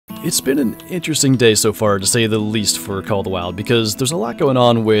It's been an interesting day so far, to say the least, for Call of the Wild, because there's a lot going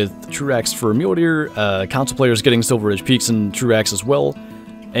on with TruRACS for Mule Deer, console players getting Silver Ridge Peaks and TruRACS as well,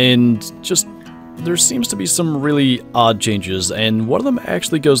 and just there seems to be some really odd changes, and one of them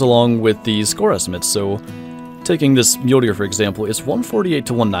actually goes along with the score estimates. So, taking this Mule Deer for example, it's 148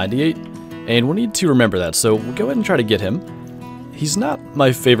 to 198, and we need to remember that, so we'll go ahead and try to get him. He's not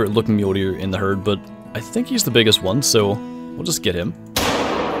my favorite looking Mule Deer in the herd, but I think he's the biggest one, so we'll just get him.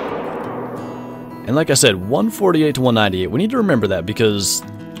 And like I said, 148 to 198, we need to remember that because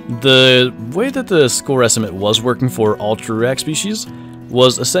the way that the score estimate was working for all TruRACS species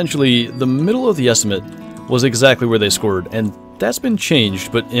was essentially the middle of the estimate was exactly where they scored, and that's been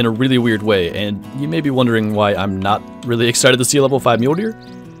changed, but in a really weird way, and you may be wondering why I'm not really excited to see a level 5 Mule Deer.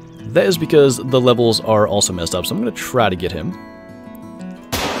 That is because the levels are also messed up, so I'm going to try to get him.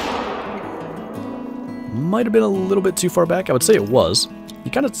 Might have been a little bit too far back, I would say it was. He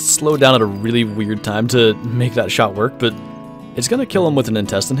kind of slowed down at a really weird time to make that shot work, but it's going to kill him with an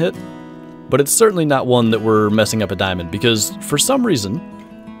intestine hit. But it's certainly not one that we're messing up a diamond, because for some reason,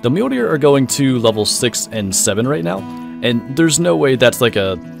 the Mule Deer are going to level 6 and 7 right now, and there's no way that's like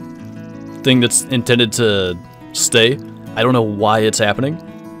a thing that's intended to stay. I don't know why it's happening,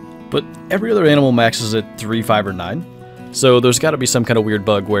 but every other animal maxes at 3, 5, or 9, so there's got to be some kind of weird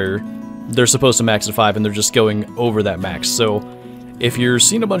bug where they're supposed to max at 5 and they're just going over that max. So if you're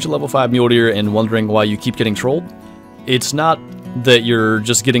seeing a bunch of level 5 Mule Deer and wondering why you keep getting trolled, it's not that you're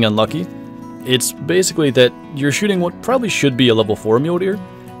just getting unlucky. It's basically that you're shooting what probably should be a level 4 Mule Deer,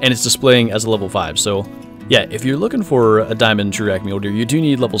 and it's displaying as a level 5. So yeah, if you're looking for a diamond TruRACS Mule Deer, you do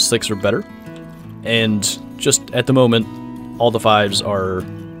need level 6 or better. And just at the moment, all the 5s are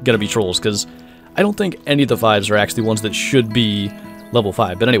going to be trolls, because I don't think any of the 5s are actually ones that should be level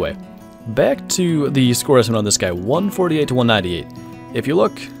 5. But anyway, back to the score estimate on this guy, 148 to 198. If you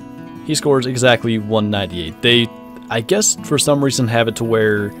look, he scores exactly 198. They, I guess, for some reason have it to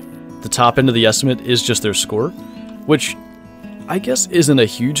where the top end of the estimate is just their score, which I guess isn't a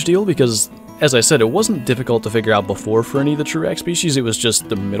huge deal because, as I said, it wasn't difficult to figure out before for any of the TruRACS species. It was just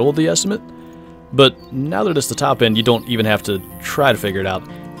the middle of the estimate. But now that it's the top end, you don't even have to try to figure it out.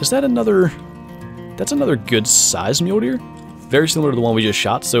 Is that another... That's another good size Mule Deer? Very similar to the one we just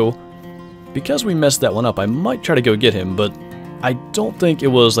shot, so because we messed that one up, I might try to go get him, but I don't think it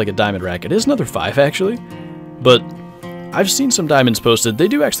was like a diamond rack. It is another 5, actually, but I've seen some diamonds posted. They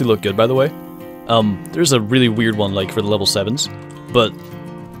do actually look good, by the way. There's a really weird one, like, for the level 7s, but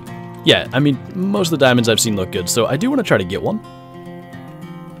yeah, I mean, most of the diamonds I've seen look good, so I do want to try to get one,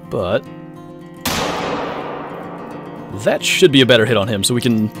 but that should be a better hit on him, so we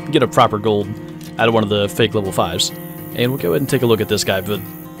can get a proper gold out of one of the fake level 5s, and we'll go ahead and take a look at this guy, but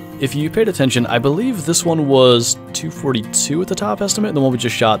if you paid attention, I believe this one was 242 at the top estimate, and the one we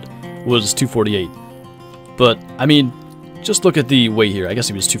just shot was 248. But, I mean, just look at the weight here. I guess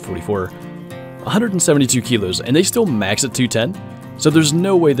he was 244. 172 kilos, and they still max at 210, so there's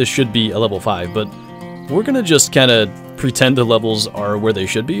no way this should be a level 5, but we're going to just kind of pretend the levels are where they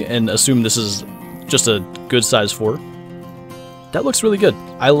should be, and assume this is just a good size 4. That looks really good.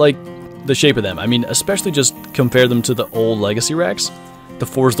 I like the shape of them. I mean, especially just compare them to the old Legacy racks. The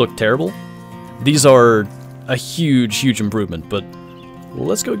 4s look terrible. These are a huge, huge improvement, but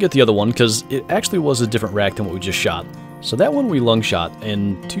let's go get the other one, because it actually was a different rack than what we just shot. So that one we lung shot,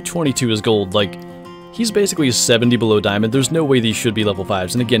 and 222 is gold. Like, he's basically 70 below diamond. There's no way these should be level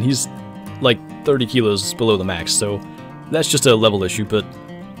 5s, and again, he's like 30 kilos below the max, so that's just a level issue, but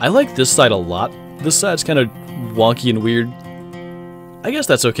I like this side a lot. This side's kind of wonky and weird. I guess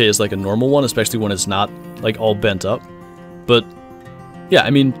that's okay as like a normal one, especially when it's not like all bent up, but yeah, I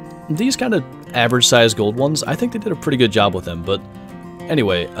mean, these kind of average-sized gold ones, I think they did a pretty good job with them, but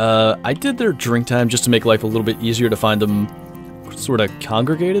anyway, I did their drink time just to make life a little bit easier to find them sort of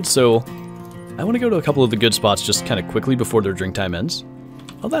congregated, so I want to go to a couple of the good spots just kind of quickly before their drink time ends.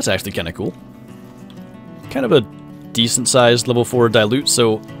 Oh, that's actually kind of cool. Kind of a decent-sized level 4 dilute,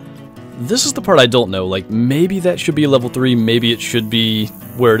 so this is the part I don't know. Like, maybe that should be a level 3, maybe it should be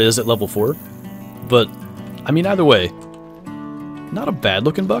where it is at level 4, but, I mean, either way, not a bad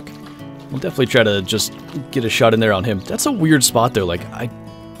looking buck. We'll definitely try to just get a shot in there on him. That's a weird spot though, like I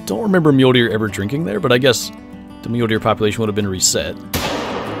don't remember Mule Deer ever drinking there, but I guess the Mule Deer population would have been reset.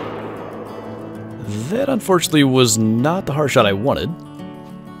 That unfortunately was not the hard shot I wanted.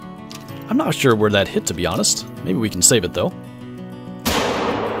 I'm not sure where that hit, to be honest. Maybe we can save it though.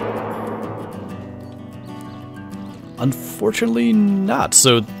 Unfortunately not,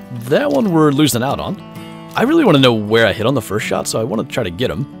 so that one we're losing out on. I really want to know where I hit on the first shot, so I want to try to get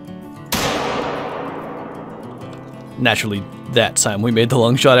him. naturally that time we made the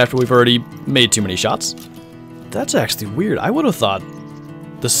long shot after we've already made too many shots. That's actually weird. I would have thought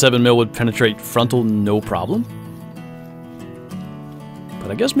the 7mm would penetrate frontal no problem.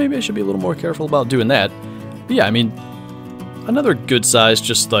 But I guess maybe I should be a little more careful about doing that. But yeah, I mean, another good size,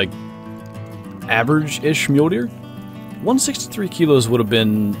 just like average-ish mule deer. 163 kilos would have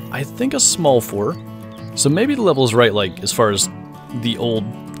been, I think, a small 4. So maybe the level is right, like, as far as the old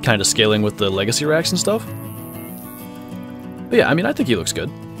kind of scaling with the legacy racks and stuff. But yeah, I mean, I think he looks good.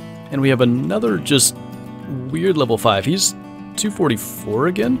 And we have another just weird level 5. He's 244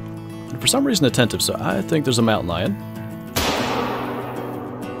 again. And for some reason attentive, so I think there's a mountain lion.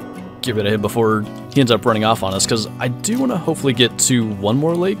 Give it a hit before he ends up running off on us, because I do want to hopefully get to one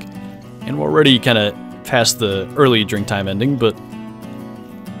more lake. And we're already kind of past the early drink time ending, but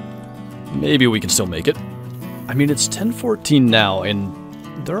maybe we can still make it. I mean, it's 10:14 now, and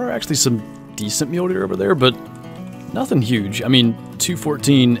there are actually some decent mule deer over there, but nothing huge. I mean,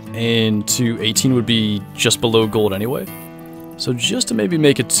 214 and 218 would be just below gold anyway. So just to maybe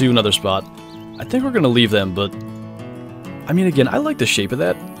make it to another spot, I think we're going to leave them, but I mean, again, I like the shape of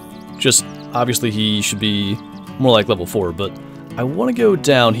that. Just, obviously he should be more like level 4, but I want to go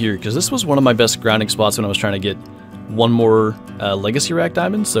down here, because this was one of my best grounding spots when I was trying to get one more legacy rack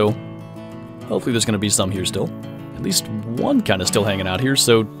diamond, so hopefully there's going to be some here still. At least one kind of still hanging out here,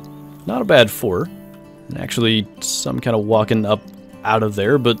 so not a bad 4. And actually some kind of walking up out of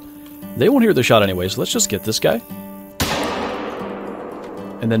there, but they won't hear the shot anyway, so let's just get this guy.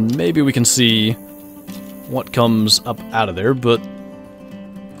 And then maybe we can see what comes up out of there, but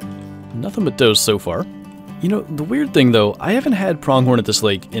nothing but those so far. You know, the weird thing though, I haven't had pronghorn at this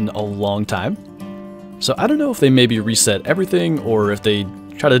lake in a long time. So I don't know if they maybe reset everything, or if they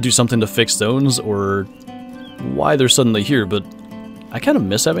try to do something to fix zones, or why they're suddenly here, but I kind of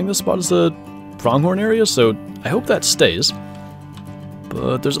miss having this spot as a pronghorn area, so I hope that stays.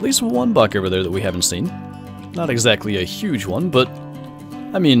 But there's at least one buck over there that we haven't seen. Not exactly a huge one, but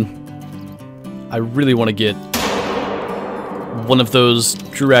I mean, I really want to get one of those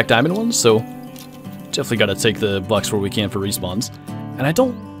TruRACS diamond ones, so definitely got to take the bucks where we can for respawns. And I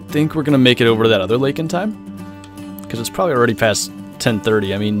don't think we're going to make it over to that other lake in time, because it's probably already past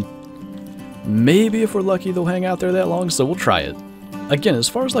 10:30. I mean, maybe if we're lucky they'll hang out there that long, so we'll try it. Again, as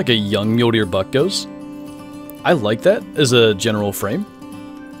far as like a young mule deer buck goes, I like that as a general frame.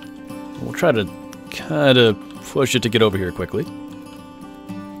 We'll try to kind of push it to get over here quickly.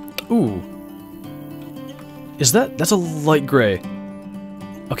 Ooh. That's a light gray.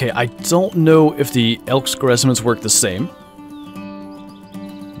 Okay, I don't know if the elk score estimates work the same,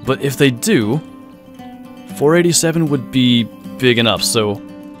 but if they do, 487 would be big enough, so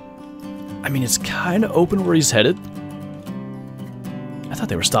I mean, it's kind of open where he's headed. I thought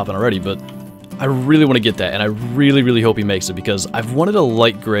they were stopping already, but I really want to get that, and I really, really hope he makes it, because I've wanted a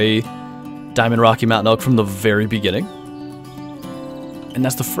light gray Diamond Rocky Mountain elk from the very beginning, and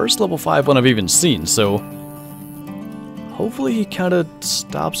that's the first level 5 one I've even seen, so hopefully he kind of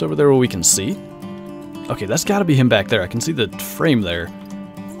stops over there where we can see. Okay, that's got to be him back there. I can see the frame there.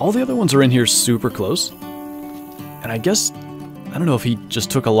 All the other ones are in here super close. And I guess, I don't know if he just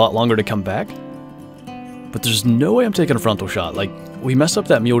took a lot longer to come back. But there's no way I'm taking a frontal shot. Like, we messed up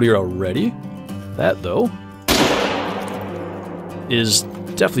that mule deer already. That, though, is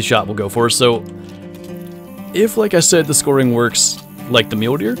definitely shot we'll go for. So, if, like I said, the scoring works like the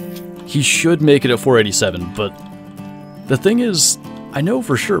mule deer, he should make it at 487, but the thing is, I know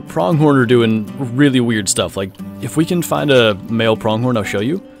for sure pronghorn are doing really weird stuff. Like, if we can find a male pronghorn, I'll show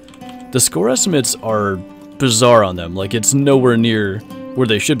you. The score estimates are bizarre on them. Like, it's nowhere near where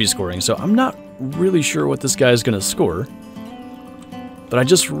they should be scoring. So I'm not really sure what this guy's going to score. But I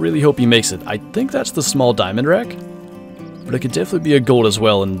just really hope he makes it. I think that's the small diamond rack. But it could definitely be a gold as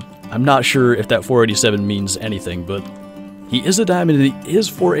well. And I'm not sure if that 487 means anything. But he is a diamond and he is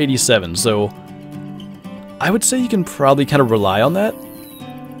 487. So I would say you can probably kind of rely on that.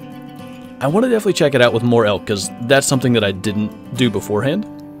 I want to definitely check it out with more elk, because that's something that I didn't do beforehand.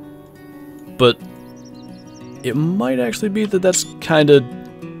 But it might actually be that that's kind of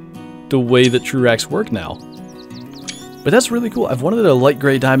the way that TruRACS work now. But that's really cool. I've wanted a light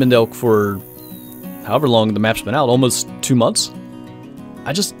gray diamond elk for however long the map's been out, almost 2 months.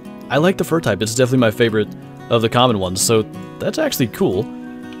 I like the fur type. It's definitely my favorite of the common ones, so that's actually cool.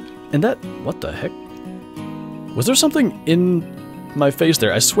 And that, what the heck? Was there something in my face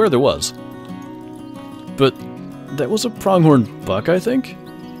there? I swear there was. But that was a pronghorn buck, I think.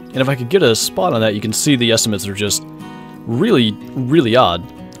 And if I could get a spot on that, you can see the estimates are just really, really odd.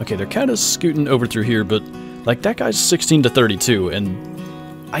 Okay, they're kind of scooting over through here, but like that guy's 16 to 32,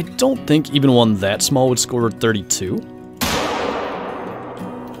 and I don't think even one that small would score 32.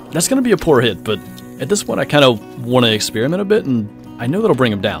 That's going to be a poor hit, but at this point I kind of want to experiment a bit, and I know that'll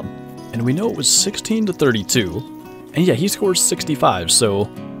bring him down. And we know it was 16 to 32, and yeah, he scores 65, so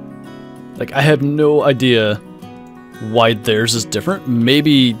like I have no idea why theirs is different.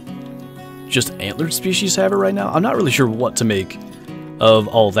 Maybe just antlered species have it right now. I'm not really sure what to make of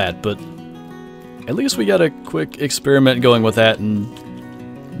all that, but at least we got a quick experiment going with that and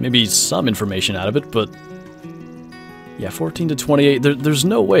maybe some information out of it. But yeah, 14 to 28, there's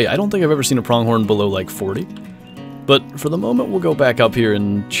no way. I don't think I've ever seen a pronghorn below like 40. But for the moment, we'll go back up here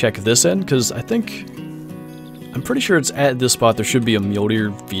and check this end, because I'm pretty sure it's at this spot there should be a mule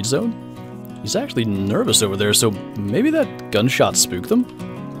deer feed zone. He's actually nervous over there, so maybe that gunshot spooked them?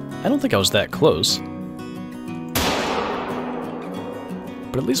 I don't think I was that close.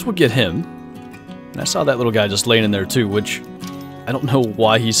 But at least we'll get him. And I saw that little guy just laying in there too, which I don't know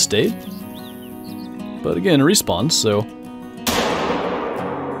why he stayed. But again, respawn, so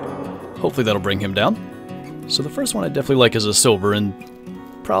hopefully that'll bring him down. So the first one I definitely like is a silver, and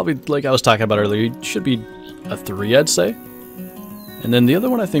probably, like I was talking about earlier, he should be a 3, I'd say. And then the other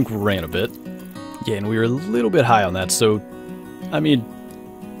one I think ran a bit. Yeah, and we were a little bit high on that, so, I mean,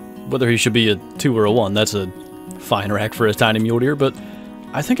 whether he should be a 2 or a 1, that's a fine rack for a tiny mule deer, but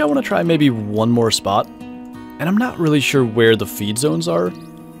I think I want to try maybe one more spot. And I'm not really sure where the feed zones are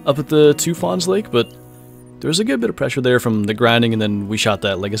up at the Two Fawns Lake, but there's a good bit of pressure there from the grinding, and then we shot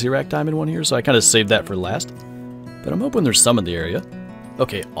that legacy rack diamond one here, so I kind of saved that for last. But I'm hoping there's some in the area.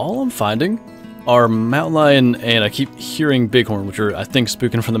 Okay, all I'm finding are mountain lion, and I keep hearing bighorn, which are, I think,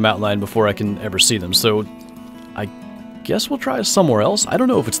 spooking from the mountain lion before I can ever see them. So I guess we'll try somewhere else. I don't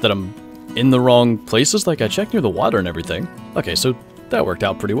know if it's that I'm in the wrong places. Like, I checked near the water and everything. Okay, so that worked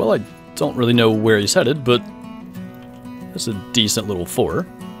out pretty well. I don't really know where he's headed, but that's a decent little 4.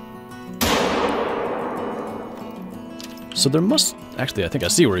 So there must... Actually, I think I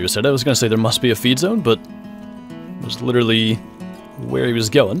see where he was headed. I was going to say there must be a feed zone, but it was literally where he was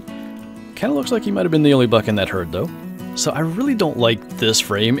going. Kind of looks like he might have been the only buck in that herd, though. So I really don't like this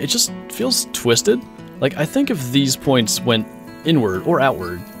frame. It just feels twisted. Like, I think if these points went inward or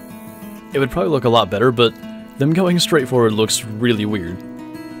outward, it would probably look a lot better, but them going straight forward looks really weird.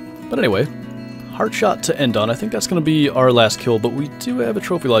 But anyway, heart shot to end on. I think that's going to be our last kill, but we do have a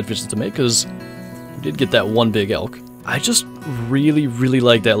trophy lodge visit to make, because we did get that one big elk. I just really, really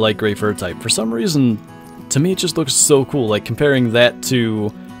like that light gray fur type. For some reason, to me it just looks so cool, like comparing that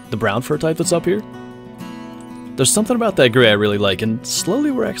to the brown fur type that's up here. There's something about that gray I really like, and slowly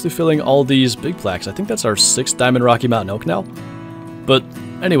we're actually filling all these big plaques. I think that's our 6th Diamond Rocky Mountain elk now. But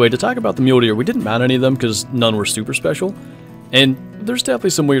anyway, to talk about the mule deer, we didn't mount any of them because none were super special. And there's definitely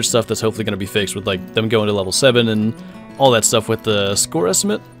some weird stuff that's hopefully going to be fixed with like them going to level 7 and all that stuff with the score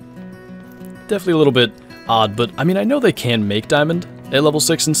estimate. Definitely a little bit odd, but I mean, I know they can make diamond at level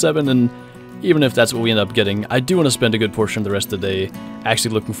 6 and 7, and even if that's what we end up getting, I do want to spend a good portion of the rest of the day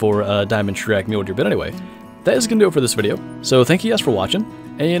actually looking for a diamond TruRACS Mule Deer. But anyway, that is going to do it for this video. So thank you guys for watching,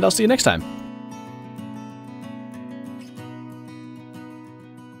 and I'll see you next time.